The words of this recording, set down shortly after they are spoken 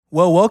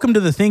Well, welcome to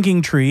The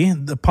Thinking Tree,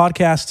 the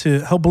podcast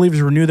to help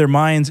believers renew their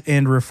minds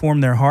and reform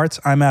their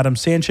hearts. I'm Adam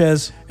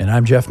Sanchez. And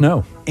I'm Jeff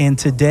No. And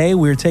today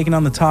we're taking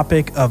on the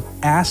topic of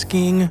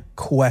asking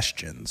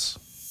questions.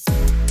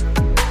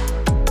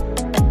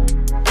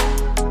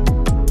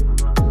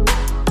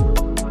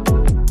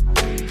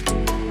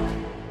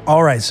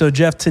 All right, so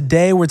Jeff,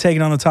 today we're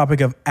taking on the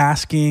topic of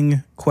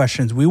asking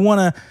questions. We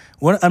want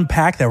to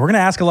unpack that. We're going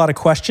to ask a lot of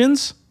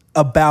questions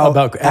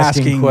about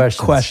asking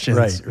questions,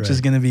 right. Which is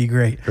going to be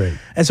great. Great.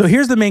 And so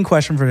here's the main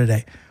question for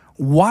today.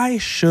 Why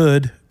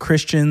should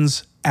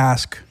Christians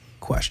ask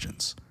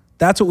questions?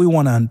 That's what we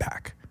want to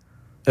unpack.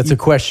 That's a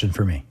question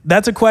for me.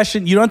 That's a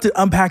question. You don't have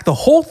to unpack the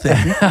whole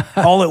thing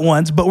all at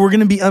once, but we're going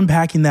to be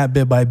unpacking that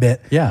bit by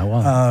bit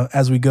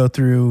as we go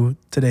through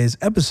today's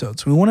episode.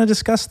 So we want to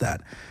discuss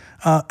that.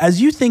 As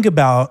you think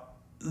about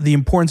the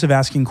importance of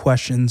asking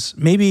questions,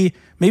 maybe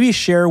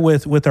share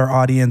with our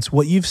audience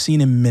what you've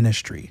seen in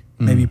ministry,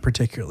 maybe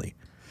particularly.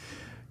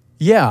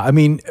 Yeah, I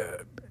mean,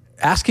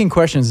 asking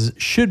questions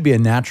should be a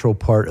natural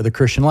part of the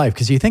Christian life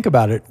because you think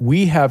about it,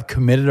 we have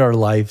committed our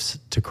lives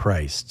to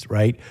Christ,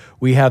 right?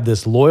 We have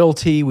this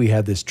loyalty, we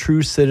have this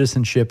true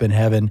citizenship in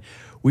heaven.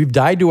 We've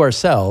died to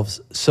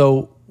ourselves,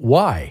 so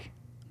why?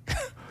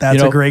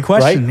 That's a great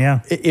question, right?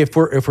 Yeah. If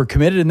we're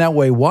committed in that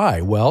way,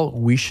 why? Well,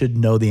 we should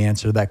know the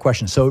answer to that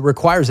question. So it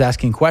requires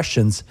asking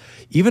questions,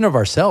 even of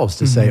ourselves,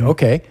 to say,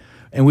 okay,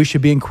 and we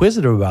should be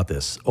inquisitive about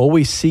this,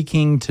 always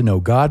seeking to know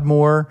God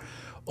more,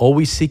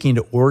 always seeking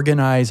to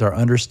organize our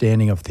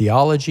understanding of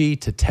theology,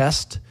 to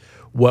test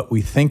what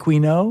we think we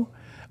know,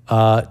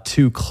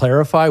 to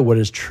clarify what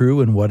is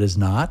true and what is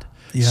not,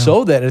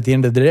 so that at the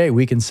end of the day,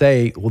 we can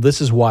say, well,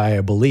 this is why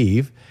I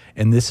believe,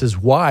 and this is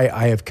why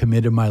I have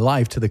committed my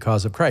life to the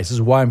cause of Christ. This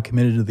is why I'm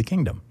committed to the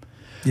kingdom.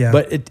 Yeah.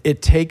 But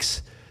it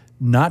takes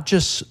not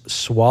just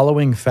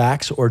swallowing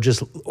facts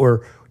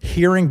or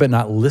hearing but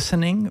not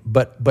listening,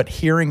 but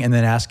hearing and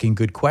then asking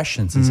good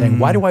questions and saying,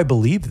 why do I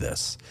believe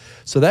this?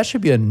 So that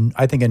should be,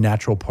 I think, a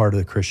natural part of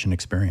the Christian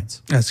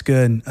experience. That's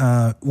good.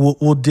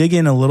 We'll dig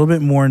in a little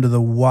bit more into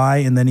the why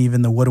and then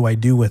even the what do I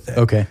do with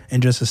it in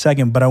just a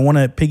second. But I want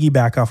to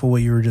piggyback off of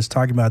what you were just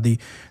talking about, the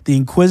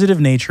inquisitive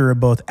nature of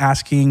both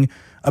asking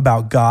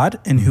about God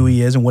and who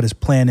he is and what his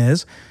plan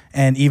is,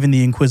 and even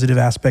the inquisitive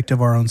aspect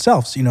of our own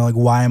selves. You know, like,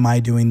 why am I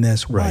doing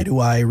this? Why do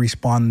I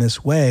respond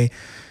this way?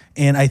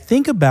 And I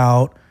think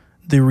about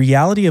the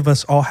reality of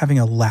us all having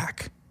a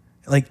lack.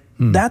 Like,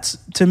 that's,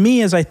 to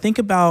me, as I think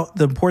about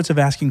the importance of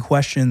asking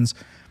questions,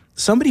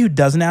 somebody who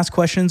doesn't ask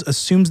questions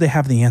assumes they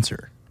have the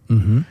answer.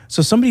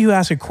 So somebody who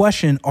asks a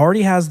question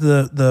already has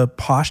the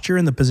posture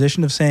and the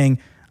position of saying,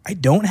 I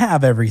don't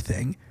have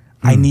everything.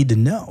 I need to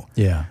know.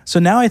 Yeah.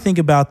 So now I think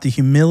about the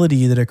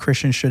humility that a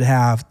Christian should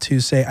have to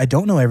say, I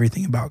don't know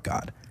everything about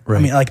God. Right.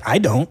 I mean, like, I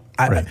don't.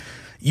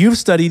 You've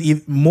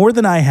studied more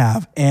than I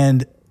have,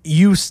 and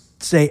you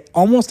say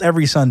almost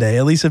every Sunday,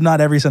 at least if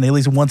not every Sunday, at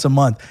least once a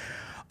month,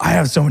 I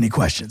have so many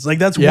questions. Like,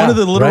 that's one of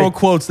the literal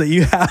quotes that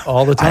you have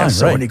all the time. I have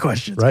so many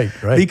questions. Right.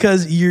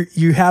 Because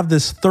you have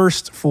this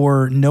thirst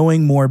for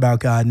knowing more about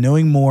God,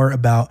 knowing more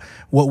about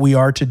what we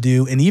are to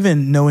do, and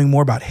even knowing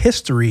more about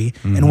history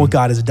and what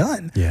God has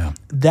done. Yeah.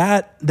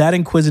 That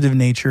inquisitive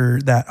nature,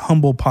 that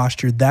humble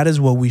posture, that is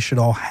what we should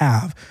all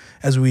have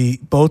as we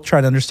both try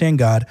to understand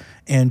God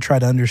and try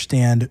to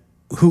understand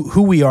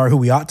who we are, who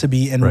we ought to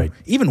be, and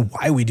even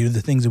why we do the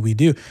things that we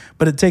do.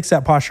 But it takes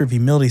that posture of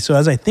humility. So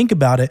as I think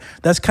about it,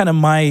 that's kind of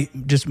my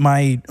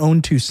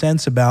own 2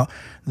 cents about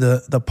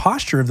the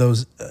posture of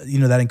those,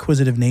 that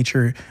inquisitive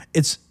nature.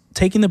 It's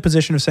taking the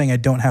position of saying, I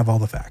don't have all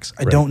the facts.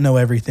 I don't know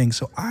everything,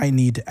 so I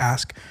need to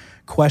ask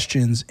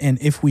questions.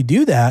 And if we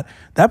do that,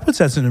 that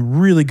puts us in a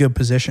really good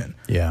position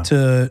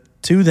to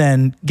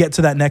then get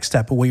to that next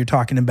step of what you're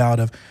talking about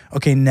of,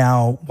 okay,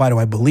 now why do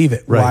I believe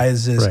it? Why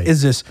is this,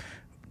 is this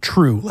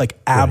true, like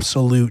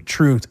absolute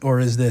truth, or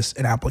is this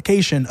an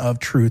application of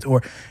truth?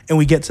 And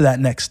we get to that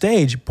next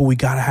stage, but we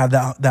got to have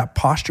that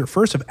posture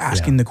first of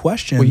asking the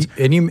questions. Well,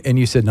 and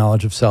you said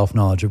knowledge of self,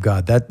 knowledge of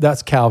God.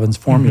 That's Calvin's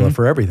formula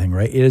for everything,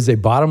 right? It is a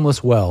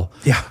bottomless well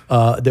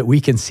that we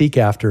can seek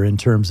after in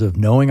terms of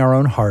knowing our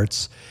own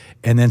hearts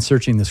and then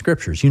searching the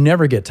scriptures. You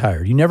never get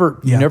tired. You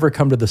never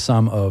come to the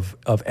sum of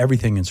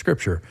everything in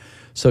scripture.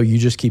 So you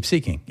just keep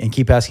seeking and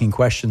keep asking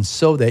questions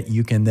so that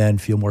you can then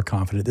feel more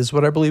confident. This is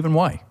what I believe and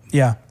why.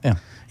 Yeah.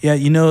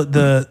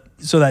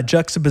 So that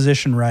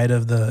juxtaposition, right,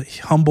 of the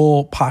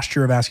humble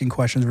posture of asking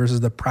questions versus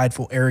the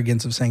prideful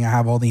arrogance of saying I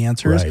have all the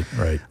answers.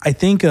 Right. I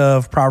think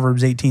of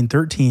Proverbs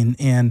 18:13,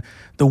 and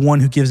the one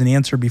who gives an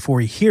answer before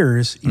he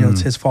hears,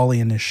 it's his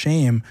folly and his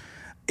shame.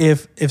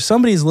 If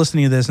somebody's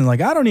listening to this and like,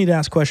 I don't need to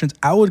ask questions,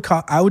 I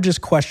would just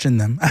question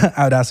them.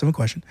 I would ask them a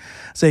question.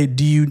 Say,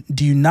 do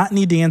you not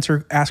need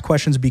to ask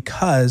questions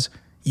because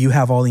you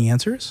have all the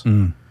answers?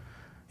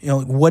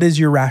 What is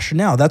your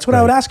rationale? That's what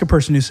I would ask a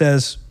person who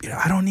says,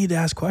 I don't need to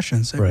ask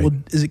questions. Say, well,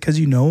 is it because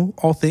you know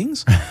all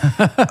things?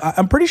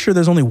 I'm pretty sure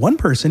there's only one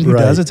person who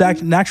does. It's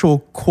an actual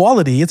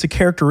quality. It's a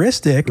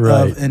characteristic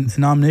of an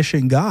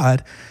omniscient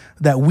God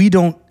that we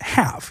don't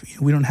have.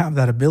 We don't have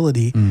that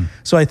ability.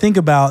 So I think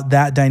about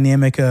that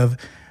dynamic of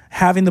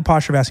having the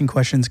posture of asking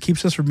questions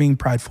keeps us from being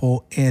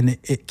prideful, and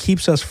it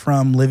keeps us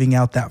from living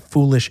out that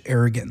foolish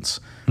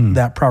arrogance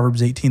that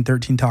Proverbs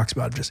 18:13 talks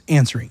about, just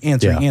answering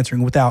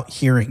without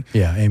hearing.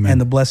 Yeah, amen.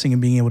 And the blessing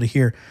of being able to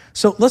hear.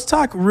 So let's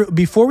talk,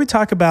 before we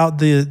talk about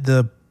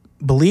the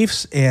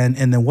beliefs and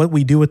then what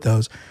we do with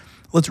those,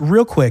 let's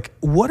real quick,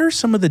 what are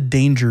some of the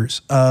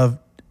dangers of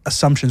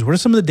assumptions? What are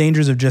some of the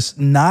dangers of just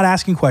not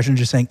asking questions,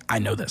 just saying, I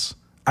know this,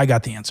 I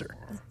got the answer?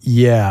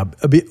 Yeah,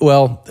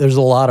 well, there's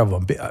a lot of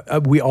them.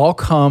 We all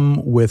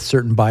come with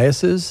certain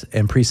biases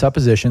and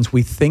presuppositions.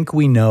 We think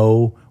we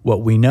know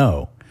what we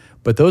know,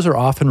 but those are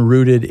often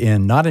rooted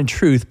in, not in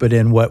truth, but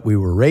in what we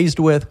were raised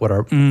with,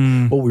 what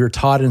we were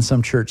taught in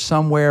some church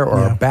somewhere, or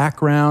our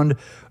background,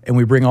 and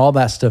we bring all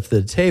that stuff to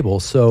the table.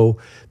 So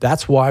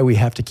that's why we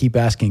have to keep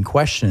asking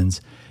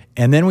questions.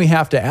 And then we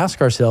have to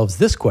ask ourselves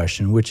this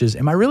question, which is,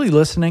 am I really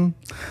listening?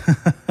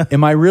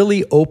 Am I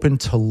really open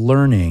to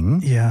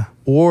learning? Yeah.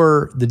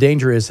 Or the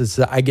danger is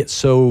that I get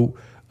so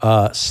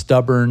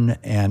stubborn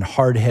and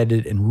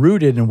hard-headed and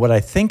rooted in what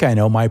I think I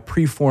know, my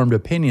preformed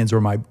opinions,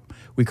 or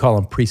we call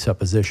them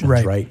presuppositions,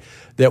 right?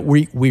 That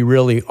we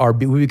really are,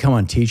 we become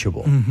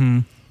unteachable.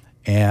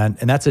 And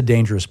that's a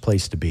dangerous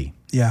place to be.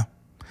 Yeah.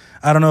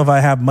 I don't know if I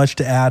have much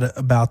to add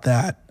about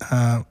that,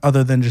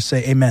 other than just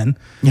say amen.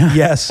 Yeah.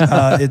 Yes,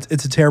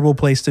 it's a terrible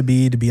place to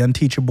be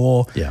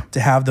unteachable, to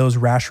have those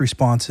rash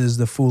responses,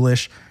 the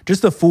foolish,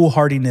 just the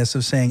foolhardiness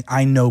of saying,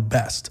 I know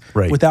best,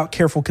 without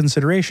careful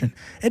consideration.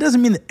 It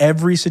doesn't mean that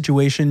every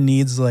situation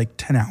needs like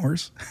 10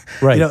 hours.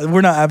 Right. We're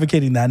not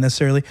advocating that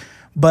necessarily,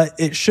 but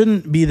it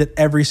shouldn't be that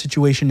every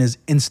situation is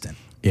instant.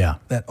 Yeah.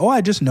 That,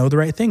 I just know the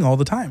right thing all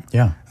the time.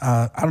 Yeah.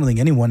 I don't think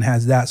anyone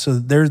has that. So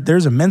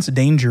there's immense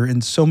danger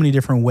in so many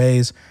different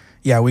ways.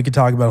 Yeah, we could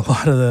talk about a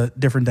lot of the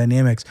different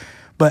dynamics.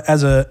 But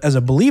as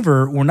a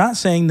believer, we're not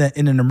saying that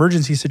in an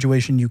emergency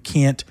situation you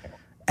can't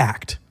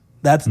act.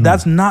 That's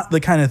not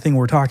the kind of thing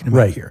we're talking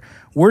about here.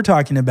 We're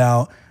talking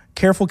about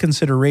careful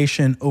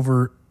consideration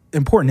over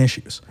important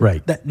issues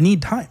that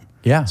need time.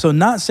 Yeah. So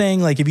not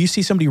saying like if you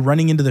see somebody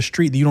running into the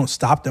street that you don't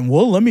stop them,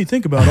 well, let me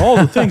think about all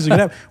the things that could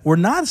happen. We're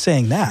not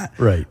saying that.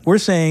 Right. We're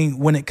saying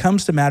when it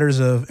comes to matters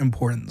of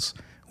importance,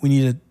 we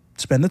need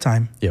to spend the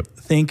time,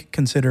 think,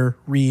 consider,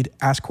 read,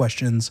 ask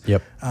questions,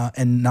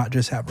 and not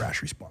just have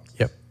rash response.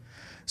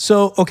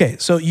 So, okay,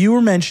 so you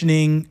were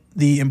mentioning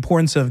the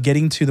importance of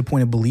getting to the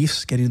point of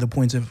beliefs, getting to the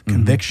points of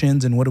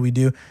convictions, and what do we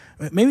do?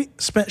 Maybe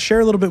share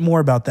a little bit more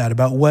about that,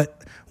 about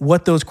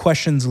what those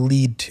questions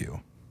lead to.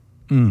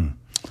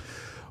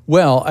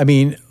 Well, I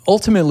mean,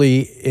 ultimately,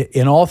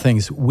 in all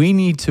things, we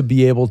need to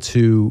be able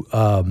to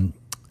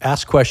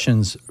ask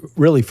questions.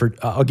 Really,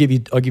 I'll give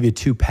you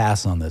two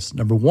paths on this.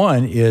 Number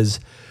one is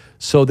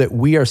so that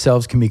we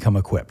ourselves can become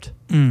equipped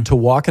to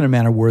walk in a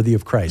manner worthy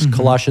of Christ.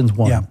 Colossians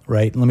 1,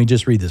 right? Let me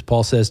just read this.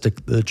 Paul says to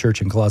the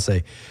church in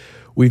Colossae,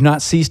 "We've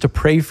not ceased to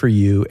pray for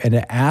you and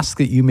to ask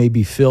that you may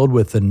be filled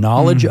with the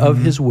knowledge of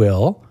His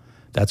will."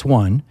 That's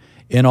one.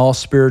 "In all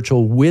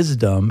spiritual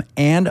wisdom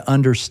and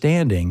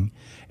understanding."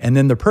 And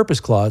then the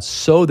purpose clause,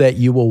 so that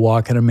you will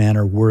walk in a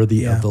manner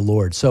worthy of the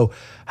Lord. So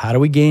how do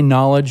we gain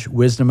knowledge,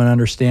 wisdom, and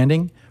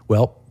understanding?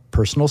 Well,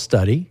 personal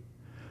study,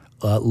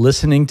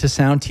 listening to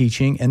sound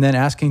teaching, and then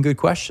asking good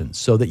questions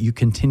so that you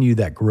continue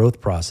that growth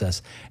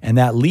process. And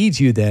that leads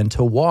you then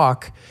to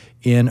walk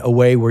in a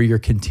way where you're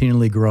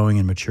continually growing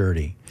in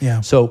maturity. Yeah.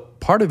 So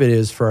part of it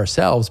is for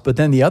ourselves, but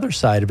then the other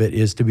side of it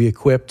is to be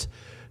equipped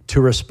to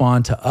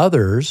respond to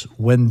others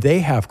when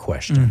they have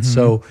questions.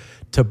 So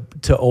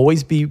to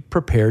always be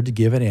prepared to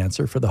give an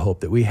answer for the hope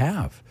that we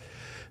have.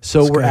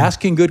 So we're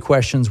asking good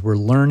questions, we're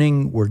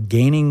learning, we're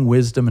gaining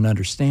wisdom and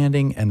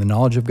understanding and the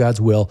knowledge of God's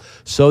will,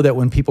 so that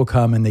when people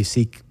come and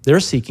they're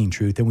seeking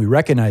truth, and we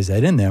recognize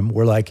that in them,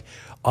 we're like,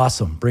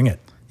 awesome, bring it.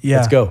 Yeah.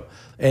 Let's go.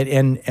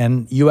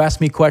 And you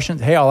ask me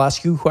questions, hey, I'll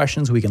ask you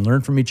questions, we can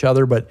learn from each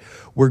other, but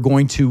we're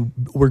going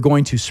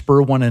to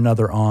spur one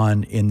another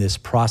on in this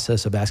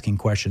process of asking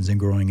questions and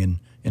growing in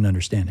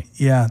understanding.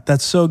 Yeah,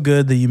 that's so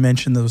good that you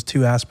mentioned those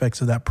two aspects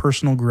of that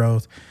personal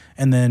growth,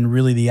 and then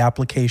really the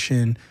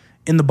application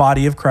in the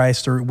body of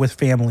Christ or with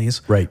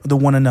families, the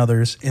one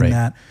another's in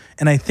that.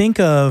 And I think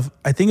of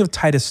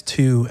Titus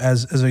 2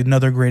 as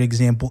another great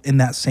example in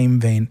that same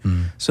vein.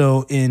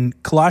 So in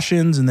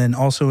Colossians and then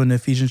also in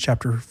Ephesians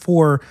chapter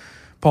 4,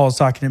 Paul is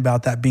talking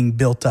about that being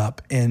built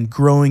up and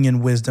growing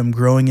in wisdom,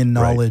 growing in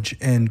knowledge,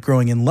 and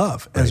growing in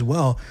love as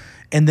well.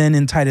 And then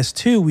in Titus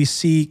 2, we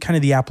see kind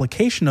of the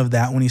application of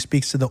that when he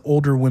speaks to the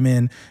older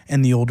women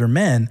and the older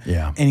men.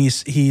 Yeah. And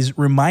he's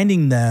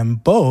reminding them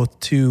both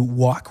to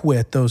walk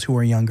with those who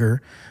are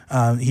younger.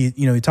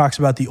 He talks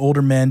about the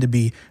older men to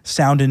be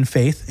sound in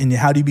faith. And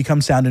how do you become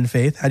sound in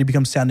faith? How do you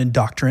become sound in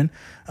doctrine?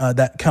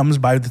 That comes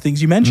by the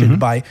things you mentioned,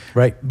 by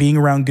being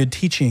around good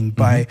teaching,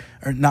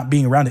 or not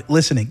being around it,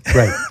 listening.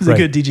 The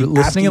good teaching,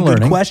 listening asking and good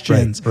learning.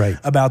 questions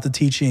about the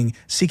teaching,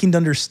 seeking to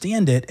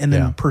understand it, and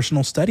then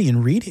personal study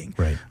and reading.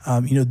 Right.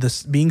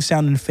 This being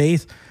sound in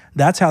faith,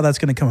 That's how that's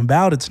going to come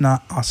about. It's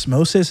not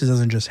osmosis. It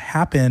doesn't just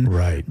happen.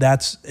 Right.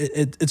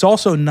 It's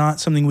also not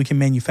something we can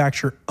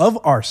manufacture of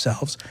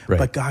ourselves, Right.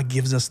 but God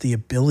gives us the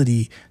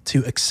ability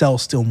to excel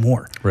still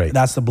more. Right.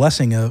 That's the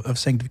blessing of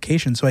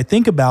sanctification. So I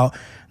think about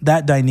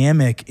that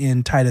dynamic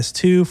in Titus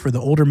 2 for the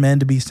older men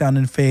to be sound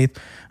in faith,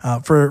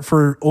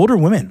 for older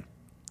women.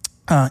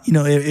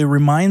 It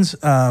reminds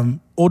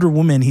older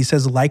women, he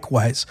says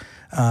likewise,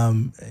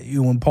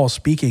 when Paul's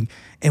speaking.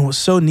 And what's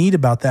so neat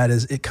about that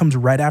is it comes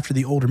right after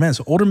the older men.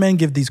 So older men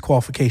give these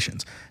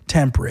qualifications: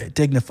 temperate,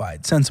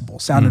 dignified, sensible,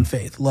 sound in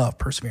faith, love,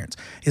 perseverance.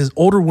 He says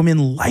older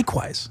women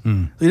likewise.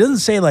 He doesn't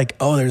say like,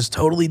 oh, there's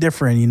totally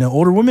different.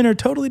 Older women are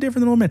totally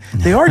different than women.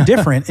 They are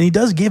different. And he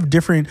does give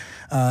different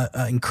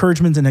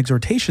encouragements and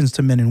exhortations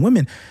to men and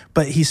women.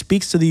 But he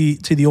speaks to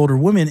the older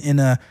women in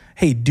a,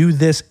 hey, do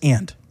this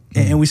and.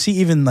 And we see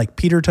even like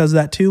Peter does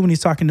that too when he's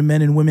talking to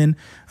men and women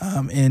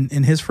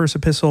in his first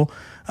epistle,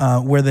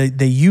 where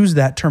they use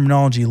that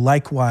terminology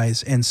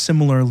likewise and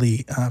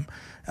similarly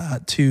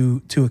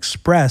to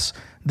express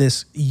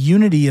this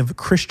unity of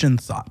Christian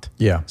thought.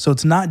 Yeah. So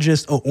it's not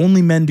just,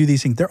 only men do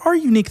these things. There are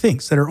unique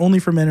things that are only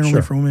for men and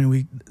only for women.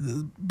 We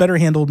better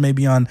handled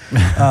maybe on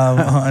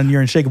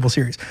your Unshakable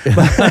series.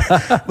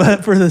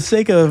 But for the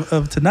sake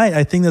of tonight,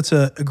 I think that's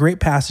a great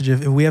passage.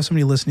 If we have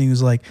somebody listening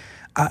who's like,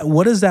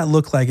 what does that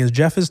look like? As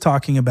Jeff is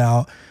talking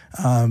about,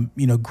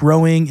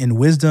 growing in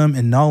wisdom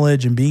and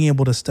knowledge and being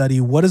able to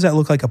study, what does that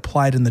look like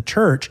applied in the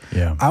church?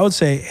 Yeah. I would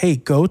say, hey,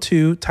 go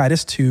to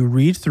Titus 2,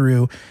 read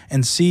through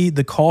and see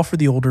the call for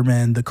the older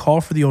men, the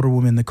call for the older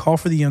women, the call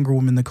for the younger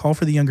women, the call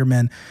for the younger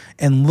men,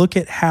 and look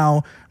at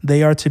how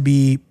they are to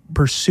be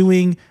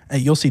pursuing.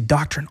 You'll see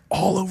doctrine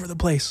all over the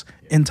place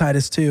in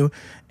Titus 2,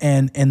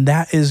 and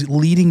that is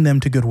leading them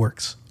to good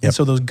works. Yep. And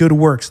so those good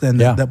works then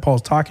that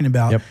Paul's talking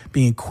about,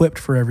 being equipped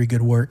for every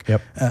good work,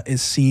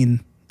 is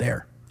seen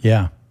there.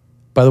 Yeah.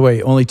 By the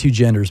way, only 2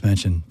 genders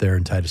mentioned there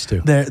in Titus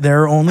 2.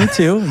 There are only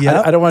 2.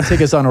 Yeah. I don't want to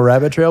take us on a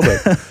rabbit trail,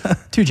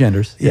 but 2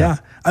 genders. Yeah.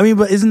 I mean,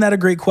 but isn't that a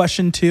great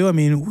question too? I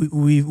mean,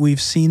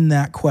 we've seen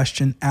that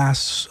question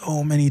asked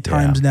so many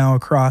times now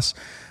across,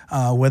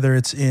 whether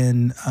it's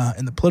in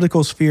the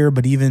political sphere,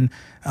 but even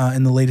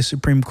in the latest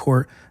Supreme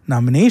Court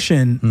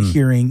nomination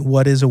hearing,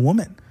 what is a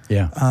woman?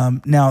 Yeah.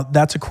 Now,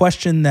 that's a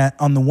question that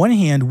on the one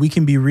hand, we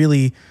can be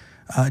really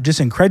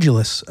just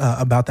incredulous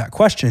about that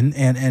question,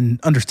 and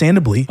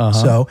understandably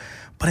so.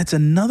 But it's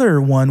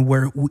another one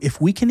where if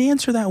we can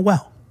answer that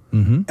well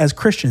as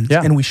Christians,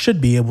 and we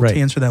should be able to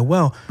answer that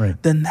well,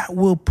 then that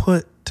will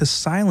put to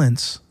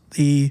silence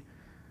the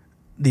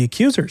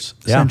accusers,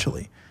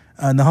 essentially.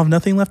 And they'll have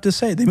nothing left to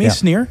say. They may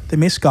sneer, they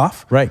may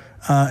scoff. Right.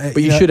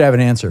 But you should have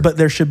an answer. But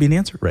there should be an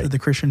answer that the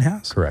Christian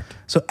has. Correct.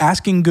 So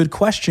asking good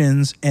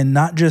questions and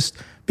not just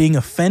being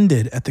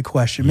offended at the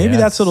question. Maybe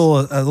that's a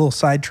little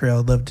side trail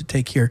I'd love to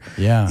take here.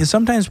 Yeah. Is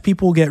sometimes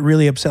people get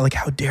really upset, like,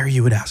 how dare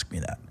you would ask me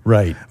that?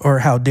 Right. Or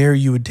how dare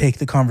you would take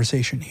the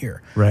conversation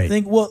here? Right. I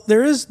think, well,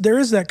 there is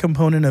that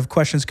component of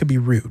questions could be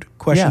rude.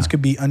 Questions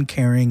could be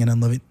uncaring and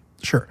unloving.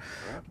 Sure.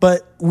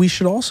 But we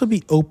should also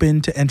be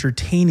open to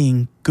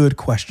entertaining good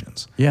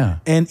questions. Yeah.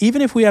 And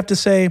even if we have to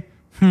say,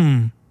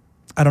 I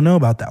don't know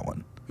about that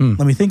one.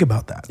 Let me think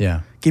about that.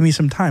 Yeah. Give me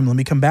some time. Let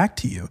me come back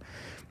to you.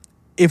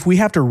 If we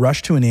have to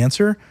rush to an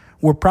answer,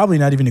 we're probably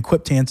not even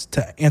equipped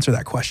to answer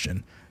that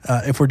question.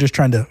 If we're just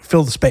trying to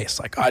fill the space,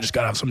 like, I just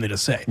got to have something to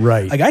say.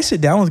 Right. Like, I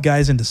sit down with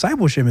guys in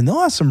discipleship and they'll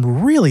ask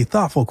some really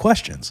thoughtful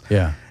questions.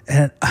 Yeah.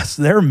 And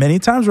there are many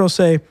times where I'll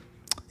say,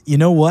 you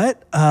know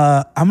what?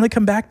 I'm going to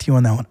come back to you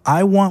on that one.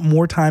 I want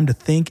more time to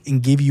think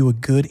and give you a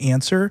good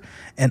answer.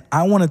 And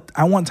I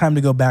want time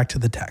to go back to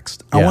the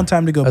text. I want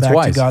time to go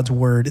back to God's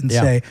word and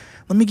say,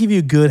 let me give you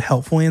a good,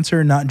 helpful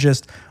answer, not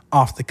just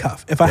off the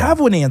cuff. If I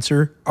have one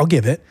answer, I'll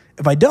give it.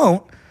 If I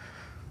don't,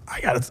 I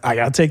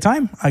gotta take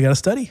time. I gotta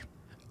study.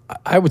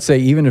 I would say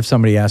even if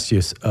somebody asks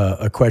you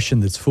a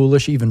question that's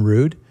foolish, even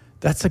rude,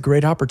 that's a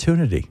great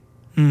opportunity.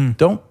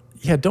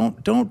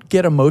 Don't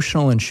get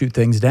emotional and shoot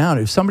things down.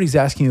 If somebody's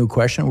asking you a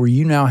question where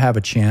you now have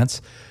a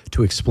chance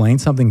to explain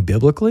something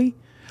biblically,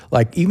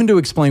 like even to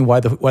explain why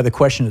the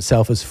question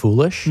itself is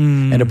foolish,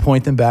 and to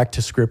point them back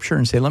to Scripture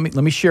and say, let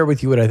me share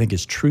with you what I think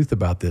is truth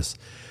about this.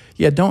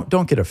 Yeah,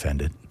 don't get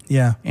offended.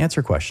 Yeah,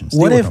 answer questions.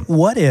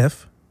 What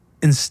if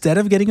instead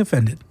of getting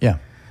offended,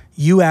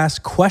 you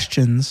ask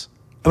questions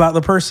about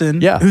the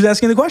person who's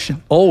asking the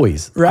question?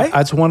 Always. Right?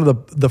 That's one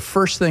of the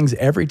first things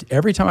every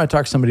time I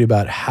talk to somebody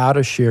about how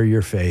to share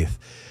your faith,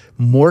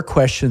 more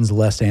questions,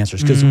 less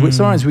answers. Because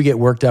sometimes we get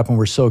worked up and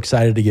we're so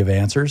excited to give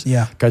answers.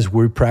 Yeah. Because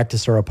we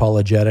practice our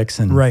apologetics.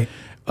 And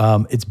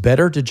it's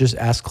better to just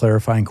ask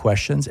clarifying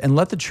questions and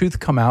let the truth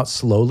come out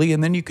slowly,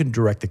 and then you can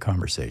direct the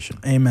conversation.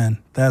 Amen.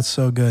 That's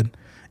so good.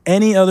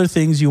 Any other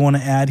things you want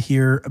to add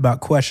here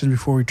about questions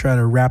before we try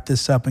to wrap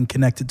this up and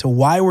connect it to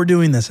why we're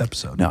doing this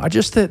episode? No,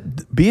 just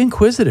that be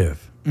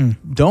inquisitive.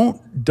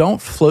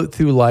 Don't float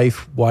through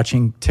life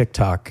watching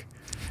TikTok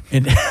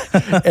and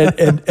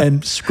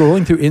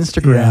scrolling through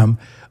Instagram.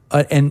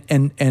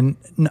 And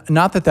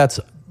not that that's,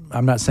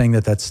 I'm not saying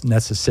that that's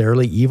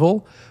necessarily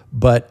evil,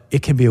 but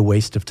it can be a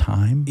waste of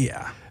time.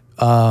 Yeah.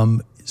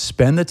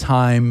 Spend the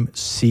time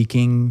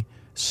seeking,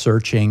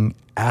 searching,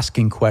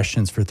 asking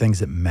questions for things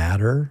that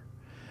matter.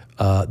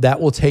 That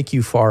will take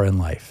you far in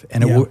life,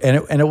 and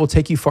it will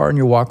take you far in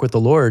your walk with the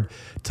Lord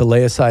to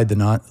lay aside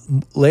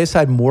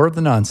more of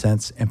the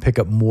nonsense and pick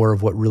up more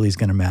of what really is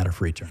going to matter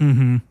for eternity.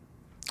 Mm-hmm.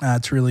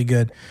 That's really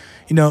good.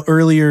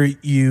 Earlier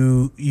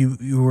you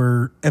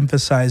were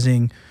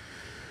emphasizing,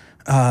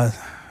 as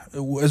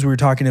we were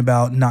talking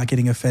about not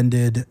getting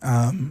offended,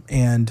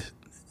 and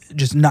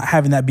just not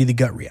having that be the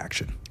gut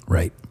reaction.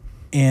 Right.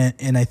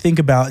 And I think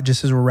about,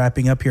 just as we're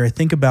wrapping up here, I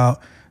think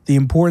about the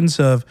importance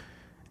of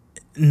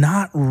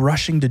not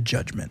rushing to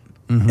judgment.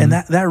 Mm-hmm. And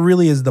that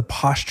really is the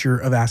posture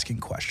of asking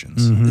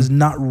questions, is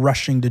not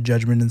rushing to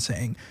judgment and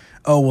saying,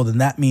 oh, well, then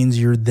that means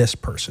you're this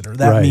person, or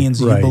that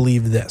means you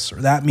believe this,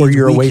 or that means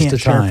we can't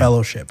share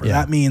fellowship, or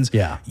that means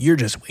you're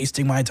just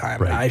wasting my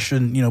time. And I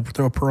shouldn't,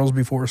 throw pearls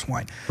before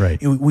swine. Right.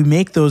 We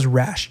make those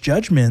rash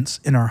judgments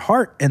in our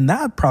heart. And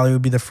that probably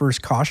would be the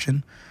first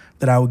caution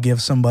that I would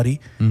give somebody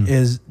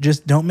is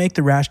just don't make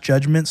the rash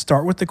judgment.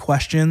 Start with the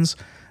questions,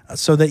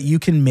 so that you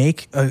can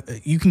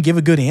give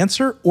a good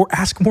answer or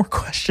ask more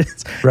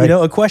questions. Right.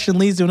 A question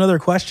leads to another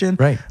question.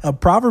 Right.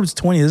 Proverbs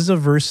 20, this is a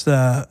verse,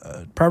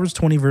 Proverbs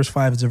 20 verse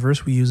 5 is a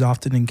verse we use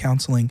often in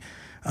counseling,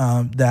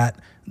 that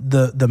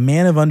the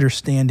man of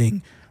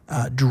understanding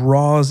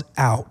draws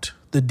out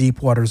the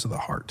deep waters of the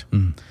heart.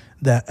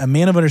 That a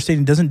man of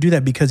understanding doesn't do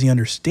that because he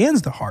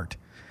understands the heart.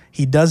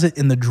 He does it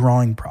in the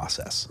drawing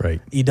process. Right.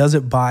 He does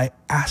it by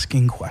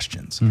asking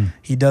questions.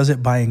 He does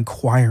it by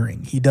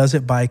inquiring. He does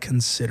it by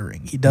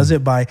considering. He does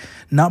it by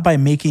not by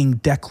making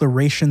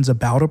declarations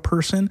about a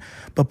person,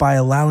 but by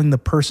allowing the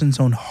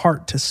person's own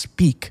heart to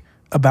speak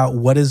about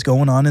what is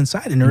going on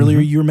inside. And earlier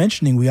you were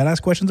mentioning we got to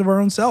ask questions of our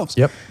own selves.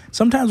 Yep.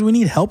 Sometimes we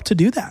need help to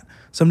do that.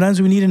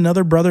 Sometimes we need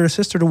another brother or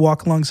sister to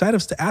walk alongside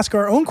us to ask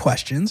our own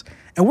questions,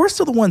 and we're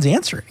still the ones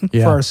answering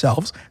for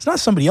ourselves. It's not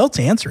somebody else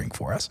answering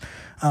for us.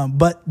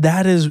 But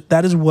that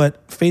is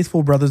what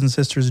faithful brothers and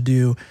sisters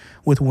do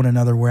with one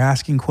another. We're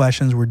asking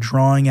questions, we're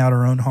drawing out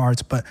our own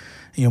hearts, but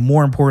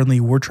more importantly,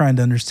 we're trying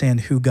to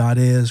understand who God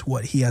is,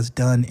 what He has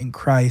done in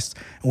Christ,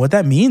 and what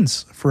that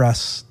means for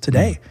us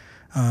today.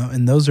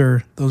 And those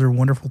are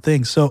wonderful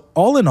things. So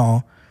all in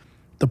all,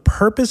 the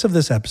purpose of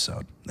this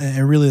episode,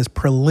 and really this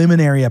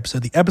preliminary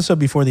episode, the episode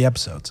before the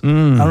episodes, I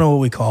don't know what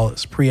we call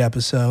it,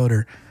 pre-episode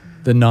or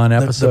the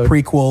non-episode, the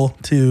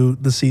prequel to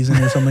the season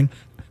or something.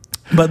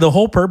 But the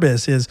whole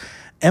purpose is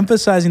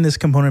emphasizing this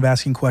component of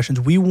asking questions.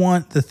 We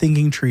want the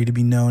Thinking Tree to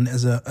be known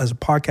as a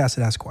podcast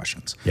that asks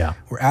questions. Yeah.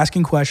 We're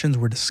asking questions.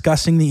 We're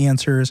discussing the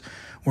answers.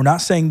 We're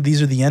not saying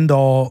these are the end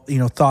all,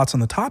 thoughts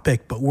on the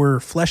topic, but we're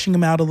fleshing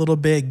them out a little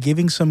bit,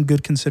 giving some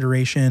good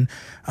consideration,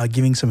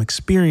 giving some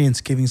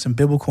experience, giving some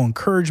biblical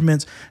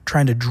encouragements,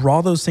 trying to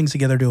draw those things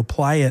together to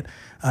apply it,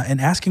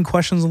 and asking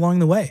questions along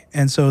the way.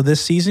 And so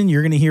this season,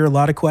 you're going to hear a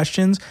lot of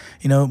questions.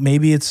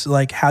 Maybe it's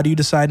like, how do you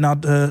decide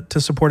not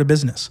to support a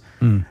business?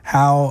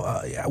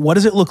 What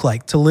does it look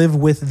like to live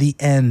with the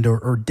end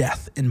or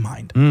death in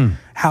mind?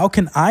 How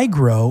can I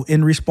grow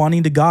in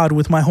responding to God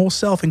with my whole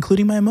self,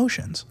 including my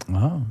emotions?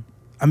 Wow.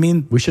 I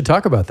mean, we should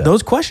talk about that.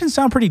 Those questions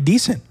sound pretty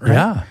decent, right?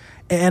 Yeah.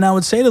 And I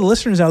would say to the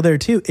listeners out there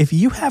too, if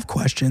you have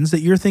questions that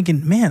you're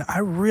thinking, man, I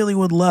really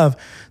would love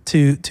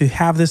to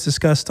have this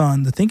discussed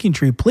on the Thinking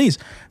Tree, please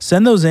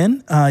send those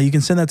in. You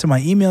can send that to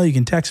my email. You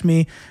can text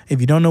me. If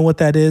you don't know what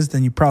that is,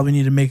 then you probably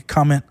need to make a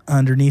comment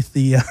underneath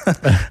the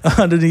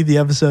underneath the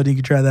episode. You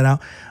can try that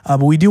out.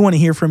 But we do want to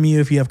hear from you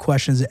if you have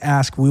questions to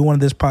ask. We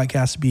wanted this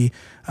podcast to be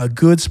a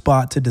good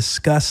spot to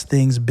discuss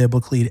things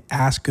biblically, to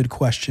ask good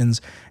questions,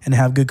 and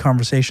have good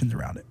conversations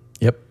around it.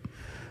 Yep.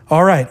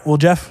 All right. Well,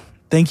 Jeff,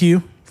 thank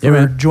you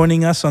for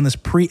joining us on this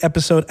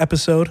pre-episode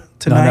tonight,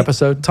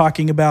 non-episode,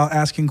 talking about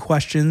asking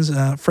questions.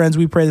 Friends,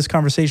 we pray this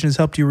conversation has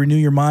helped you renew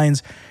your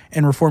minds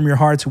and reform your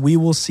hearts. We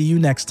will see you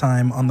next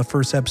time on the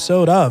first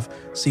episode of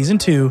Season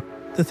 2,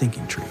 The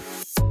Thinking Tree.